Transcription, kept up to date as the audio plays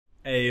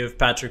Hey, you have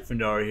Patrick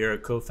Findora here, a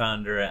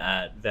co-founder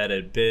at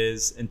Vetted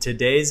Biz. In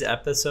today's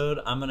episode,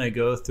 I'm going to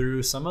go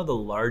through some of the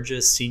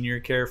largest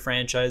senior care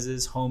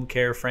franchises, home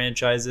care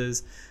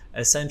franchises,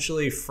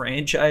 essentially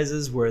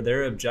franchises where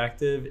their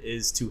objective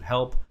is to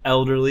help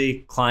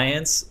elderly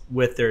clients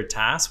with their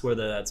task,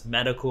 whether that's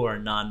medical or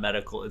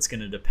non-medical. It's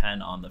going to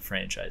depend on the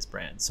franchise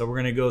brand. So we're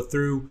going to go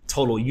through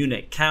total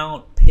unit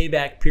count,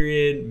 payback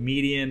period,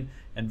 median,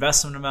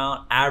 investment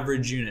amount,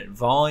 average unit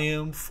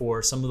volume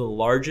for some of the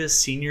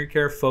largest senior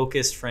care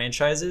focused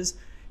franchises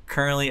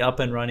currently up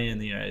and running in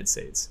the United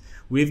States.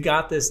 We've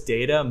got this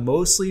data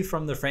mostly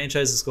from the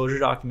franchise disclosure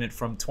document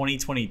from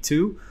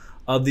 2022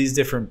 of these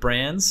different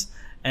brands,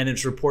 and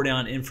it's reporting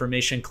on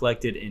information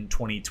collected in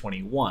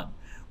 2021.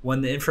 When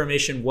the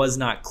information was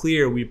not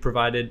clear, we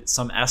provided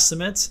some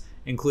estimates,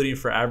 including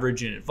for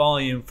average unit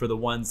volume for the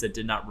ones that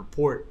did not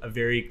report a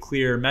very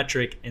clear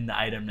metric in the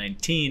item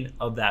 19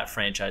 of that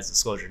franchise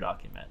disclosure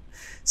document.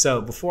 So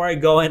before I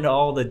go into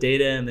all the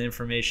data and the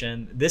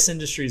information, this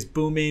industry is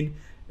booming.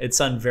 It's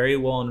done very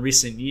well in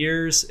recent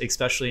years,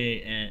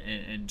 especially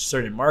in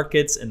certain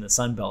markets in the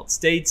Sun Belt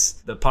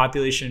states. The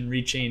population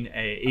reaching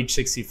age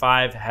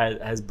 65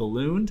 has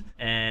ballooned,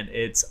 and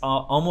it's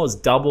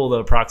almost double the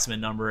approximate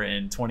number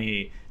in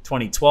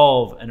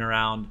 2012 and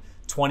around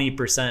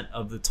 20%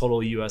 of the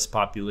total US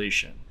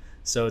population.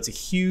 So it's a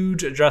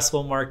huge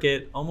addressable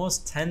market.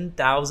 Almost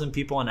 10,000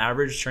 people on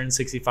average turn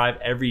 65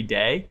 every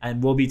day,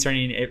 and will be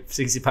turning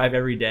 65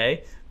 every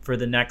day for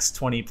the next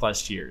 20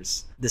 plus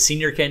years. The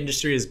senior care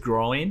industry is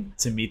growing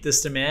to meet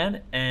this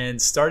demand,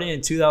 and starting in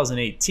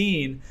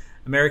 2018,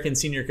 American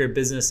senior care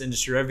business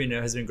industry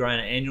revenue has been growing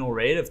at an annual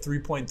rate of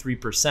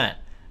 3.3%.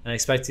 And I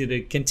expect it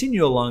to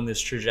continue along this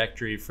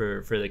trajectory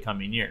for the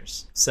coming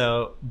years.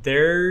 So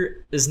there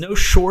is no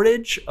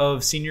shortage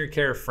of senior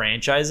care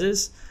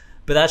franchises,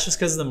 but that's just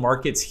because the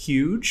market's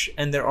huge,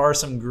 and there are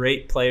some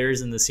great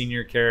players in the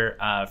senior care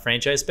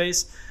franchise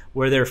space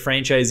where their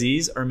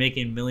franchisees are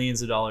making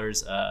millions of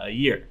dollars a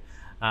year.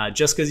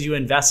 Just because you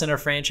invest in a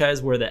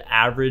franchise where the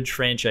average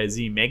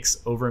franchisee makes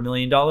over $1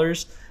 million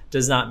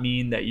does not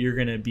mean that you're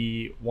going to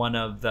be one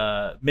of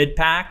the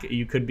mid-pack.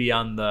 You could be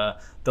on the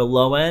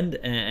low end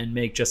and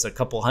make just a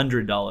couple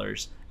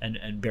 $100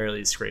 and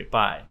barely scrape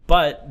by.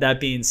 But that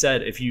being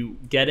said, if you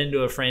get into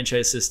a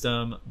franchise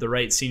system, the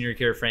right senior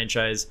care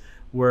franchise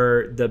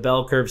where the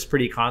bell curve's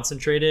pretty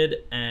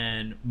concentrated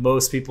and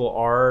most people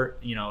are,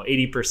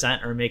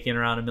 80% are making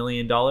around $1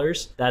 million,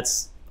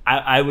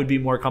 I would be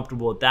more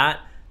comfortable with that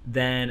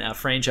than a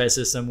franchise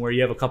system where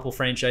you have a couple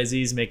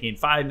franchisees making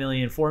 5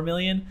 million, 4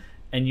 million,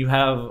 and you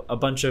have a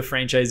bunch of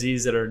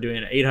franchisees that are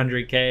doing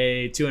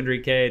 800K,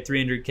 200K,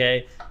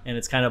 300K, and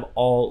it's kind of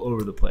all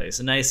over the place.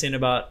 The nice thing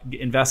about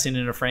investing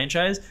in a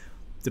franchise,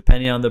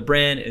 depending on the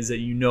brand, is that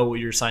you know what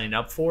you're signing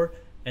up for,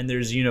 and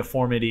there's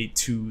uniformity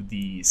to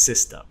the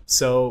system.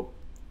 So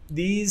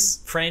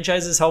these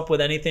franchises help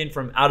with anything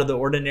from out of the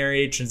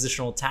ordinary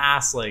transitional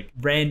tasks like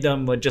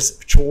random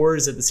just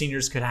chores that the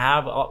seniors could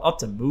have, up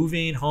to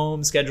moving,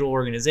 home, schedule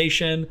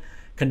organization,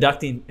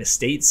 conducting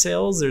estate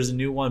sales. There's a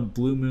new one,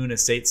 Blue Moon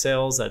Estate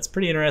Sales. That's a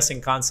pretty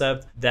interesting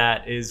concept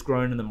that is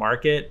growing in the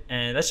market.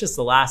 And that's just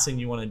the last thing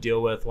you want to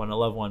deal with when a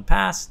loved one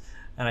passed.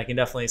 And I can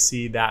definitely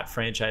see that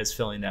franchise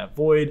filling that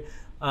void.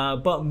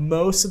 But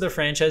most of the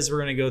franchises we're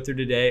going to go through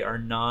today are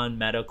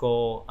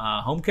non-medical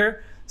home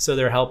care. So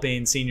they're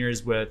helping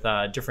seniors with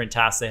different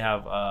tasks they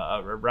have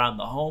around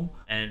the home,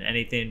 and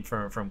anything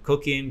from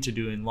cooking to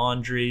doing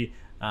laundry,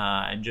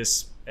 and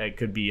just it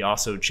could be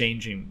also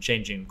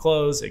changing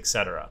clothes,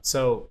 etc.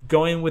 So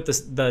going with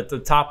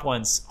the top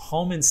ones,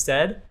 Home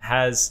Instead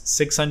has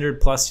 600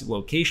 plus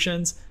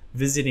locations.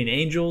 Visiting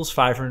Angels,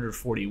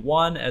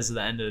 541 as of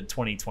the end of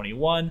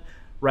 2021.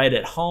 Right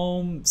at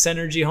Home,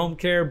 Synergy Home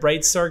Care,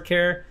 Bright Star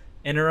Care,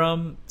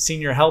 Interim,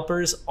 Senior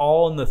Helpers,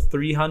 all in the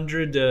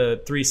 300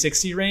 to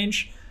 360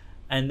 range.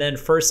 And then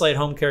First Light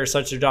Home Care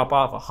starts to drop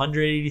off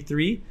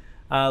 183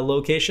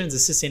 locations.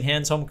 Assisting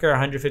Hands Home Care,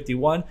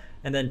 151.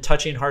 And then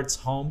Touching Hearts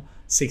Home,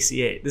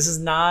 68. This is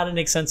not an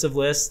extensive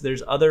list.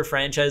 There's other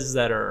franchises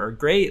that are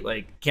great,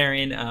 like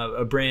carrying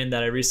a brand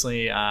that I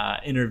recently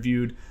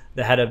interviewed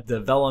the head of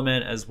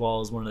development as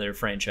well as one of their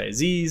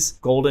franchisees.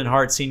 Golden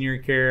Heart Senior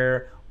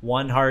Care,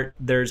 One Heart.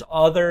 There's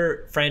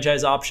other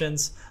franchise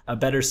options, a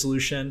better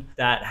solution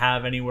that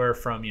have anywhere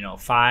from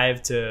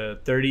 5 to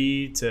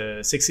 30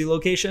 to 60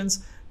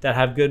 locations that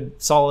have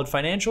good solid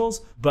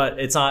financials, but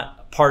it's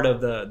not part of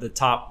the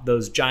top,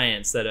 those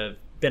giants that have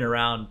been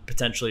around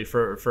potentially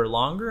for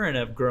longer and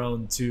have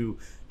grown to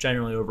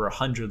generally over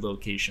 100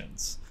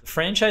 locations.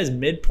 Franchise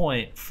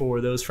midpoint for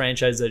those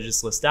franchises I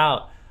just list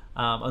out,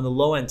 on the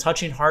low end,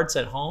 Touching Hearts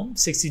at Home,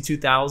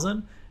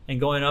 62,000, and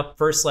going up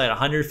First Light,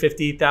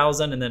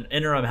 150,000, and then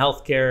Interim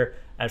Healthcare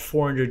at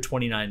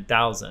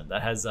 429,000.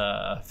 That has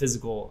a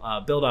physical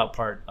build out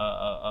part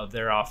of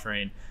their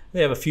offering.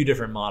 They have a few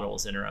different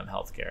models, Interim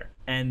Healthcare.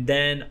 And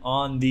then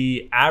on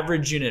the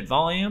average unit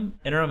volume,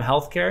 Interim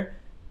Healthcare,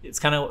 it's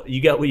kind of,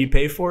 you get what you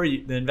pay for.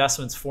 The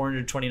investment's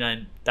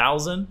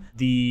 429,000.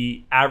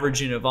 The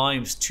average unit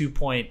volume is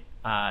 2.8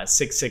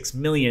 $1.66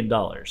 million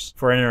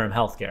for interim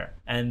healthcare.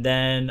 And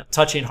then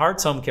Touching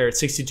Hearts Home Care at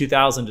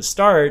 $62,000 to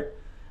start,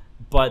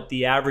 but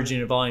the average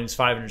unit volume is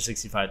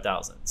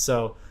 $565,000.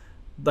 So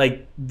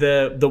like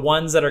the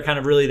ones that are kind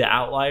of really the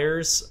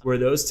outliers were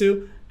those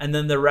two. And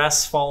then the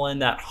rest fall in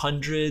that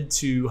 100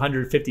 to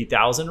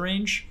 150,000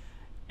 range.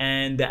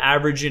 And the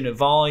average unit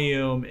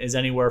volume is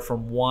anywhere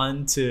from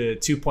 1 to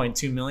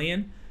 2.2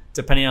 million,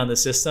 depending on the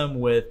system,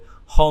 with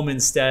Home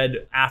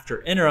Instead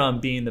after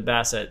interim being the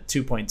best at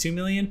 2.2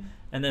 million,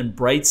 and then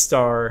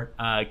Brightstar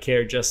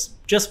Care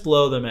just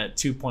below them at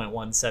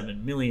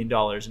 $2.17 million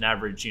in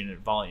average unit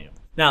volume.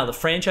 Now, the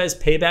franchise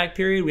payback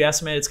period, we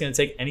estimate it's going to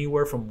take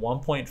anywhere from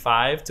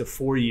 1.5 to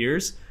 4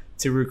 years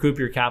to recoup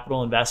your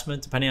capital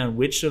investment, depending on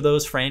which of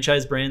those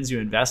franchise brands you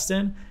invest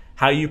in,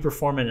 how you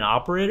perform in an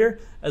operator,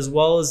 as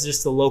well as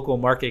just the local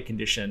market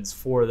conditions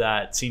for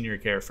that senior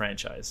care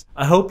franchise.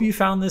 I hope you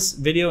found this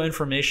video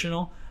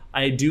informational.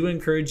 I do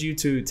encourage you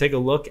to take a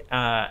look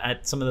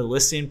at some of the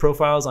listing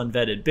profiles on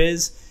Vetted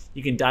Biz.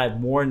 You can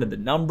dive more into the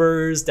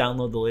numbers,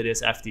 download the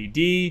latest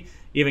FDD,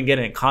 even get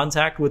in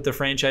contact with the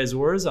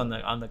franchisors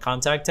on the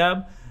contact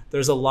tab.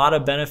 There's a lot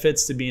of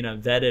benefits to being a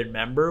vetted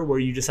member, where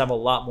you just have a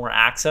lot more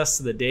access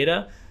to the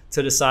data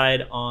to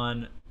decide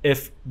on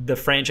if the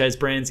franchise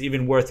brand's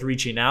even worth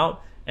reaching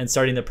out and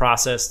starting the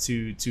process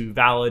to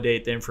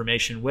validate the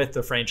information with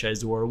the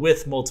franchisor,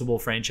 with multiple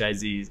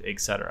franchisees,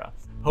 etc.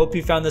 Hope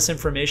you found this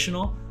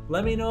informational.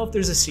 Let me know if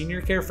there's a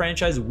senior care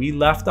franchise we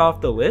left off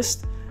the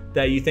list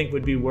that you think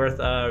would be worth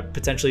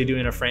potentially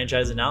doing a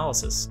franchise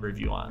analysis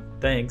review on.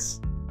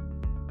 Thanks.